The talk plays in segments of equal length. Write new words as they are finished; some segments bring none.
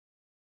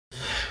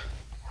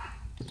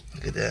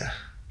at that.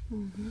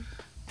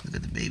 Look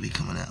at the baby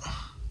coming out.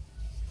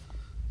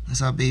 That's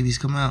how babies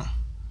come out.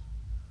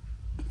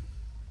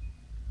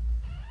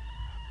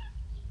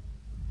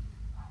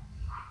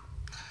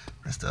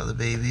 That's the other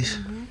babies.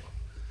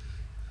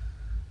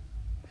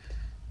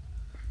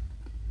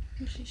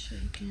 She's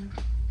shaking.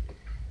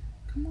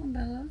 Come on,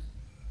 Bella.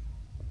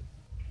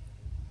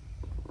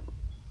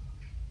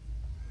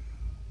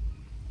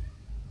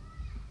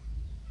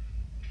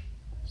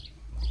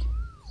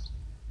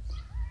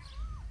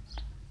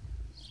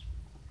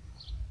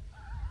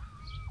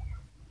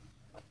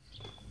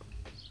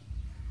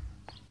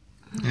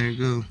 There you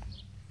go.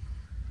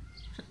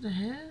 Is that the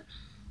head?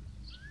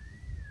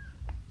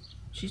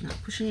 She's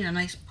not pushing. You need a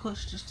nice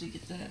push just to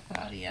get that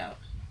body out.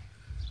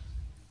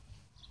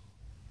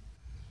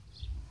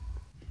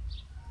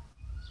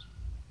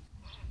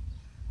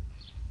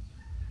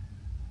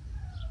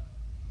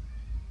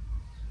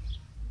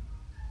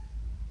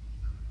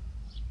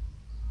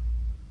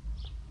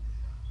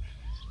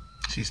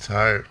 She's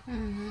tired.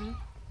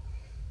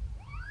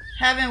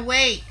 Having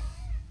weight.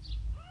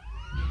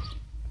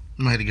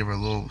 You might have to give her a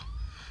little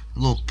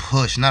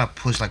push. Not a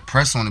push like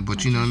press on it,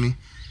 but you know what I mean?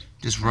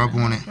 Just rub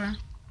on it.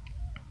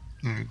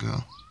 There you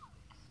go.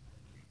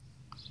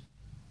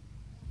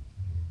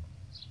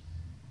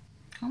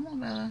 Come on,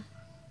 Bella.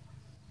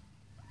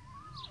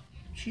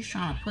 She's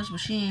trying to push, but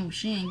she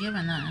ain't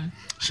giving nothing.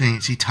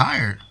 She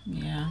tired.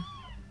 Yeah.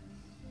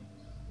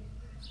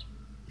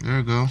 There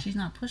you go. She's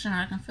not pushing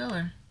her. I can feel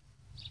her.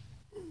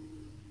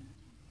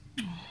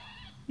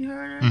 You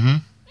heard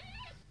her?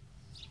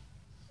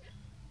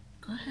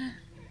 Go ahead.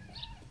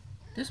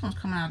 This one's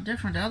coming out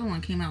different. The other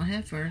one came out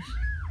head first.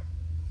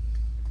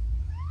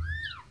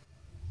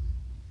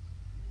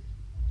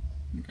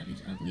 You got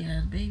these ugly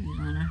ass babies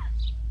on her.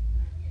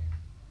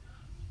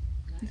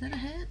 Is that a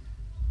head?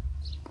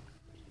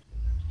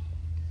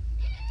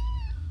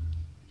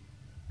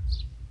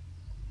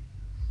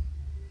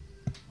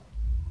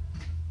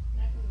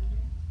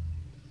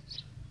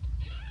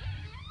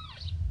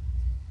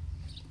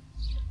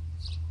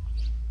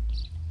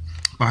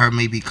 But her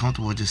may be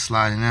comfortable just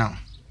sliding out.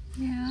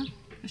 Yeah,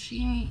 but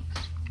she ain't.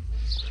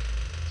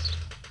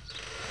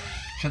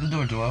 Shut the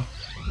door, Joel.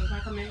 Can I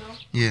come in now?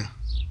 Yeah.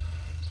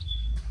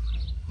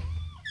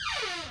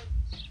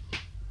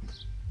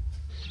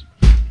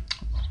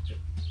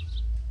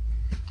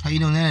 How you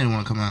know that didn't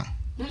want to come out?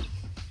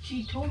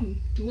 She told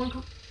me. You want to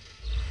come?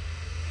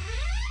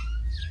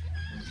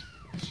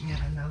 She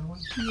got another one?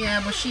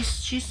 Yeah, but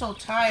she's so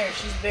tired.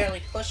 She's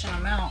barely pushing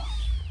them out.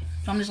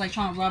 So I'm just like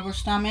trying to rub her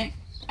stomach.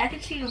 I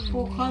can see the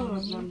full color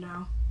of them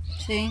now.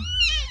 See?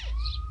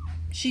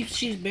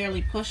 She's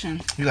barely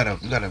pushing. You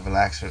gotta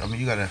relax her. I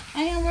mean, you gotta.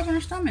 I am rubbing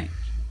her stomach.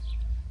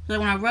 So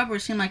when I rub her,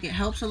 it seems like it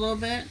helps a little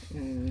bit.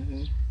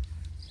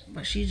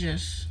 But she's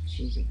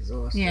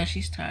exhausted. Yeah,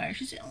 she's tired.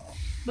 She's.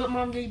 But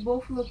Mom, they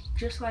both look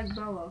just like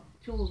Bella.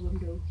 Two of them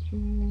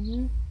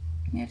do.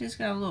 Yeah, just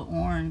got a little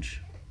orange.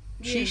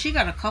 Yeah. She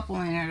got a couple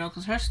in there though,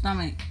 cause her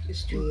stomach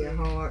is too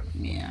hard.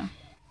 Yeah.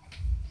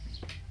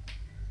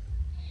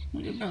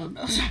 Look at Bella. I'm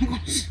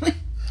going to sleep.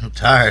 I'm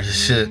tired of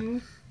shit.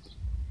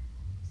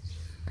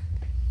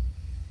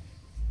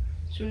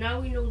 So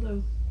now we know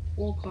the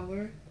full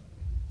color.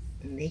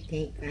 And they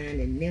can't find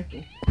a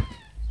nipple.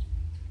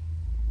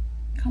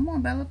 Come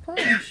on, Bella,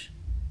 push.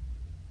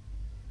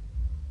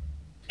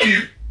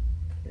 Thank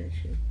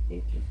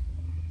you.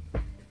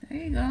 There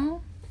you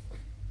go.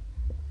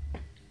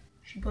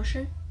 She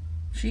pushing?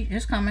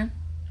 It's coming.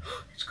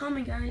 It's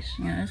coming, guys.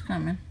 Yeah, it's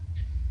coming.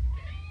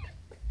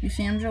 You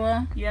see him,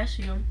 Joel? Yeah, I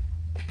see him.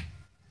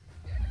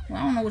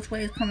 Well, I don't know which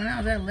way it's coming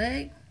out. Is that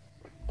leg?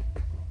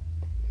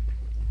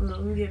 Well,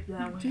 let me get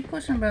that one. Keep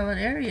pushing, Bella.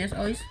 There he is.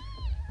 Oh, he's...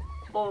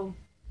 Oh.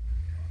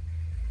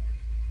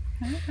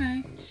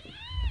 Okay.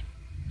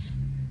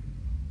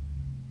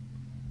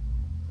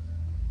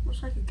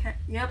 Looks like a cat.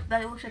 Yep,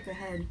 that looks like a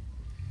head.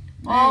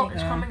 There oh,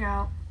 it's coming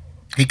out.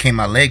 He came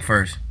out leg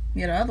first.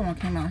 Yeah, the other one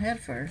came out head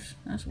first.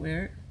 That's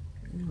weird.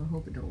 I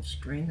hope it don't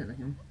strangle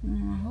him.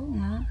 I hope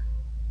not.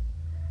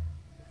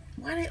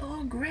 Why are they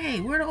all gray?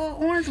 Where the all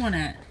orange one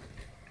at?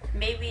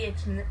 Maybe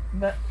it's,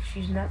 but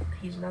she's not.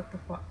 He's not the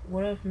father.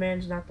 What if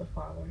man's not the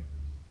father?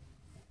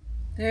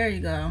 There you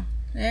go.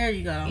 There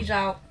you go. He's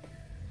out.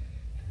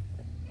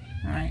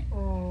 All right.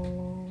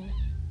 Oh.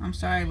 I'm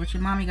sorry, but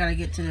your mommy gotta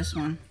get to this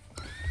one.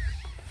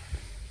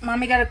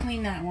 Mommy gotta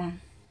clean that one.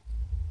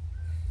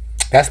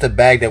 That's the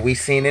bag that we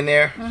seen in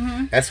there.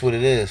 That's what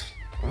it is.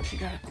 Oh, she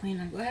gotta clean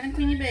it. Go ahead and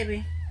clean your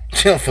baby.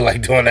 She don't feel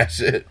like doing that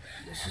shit.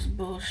 This is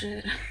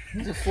bullshit.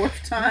 The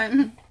 4th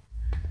time.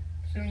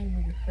 The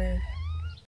 5th.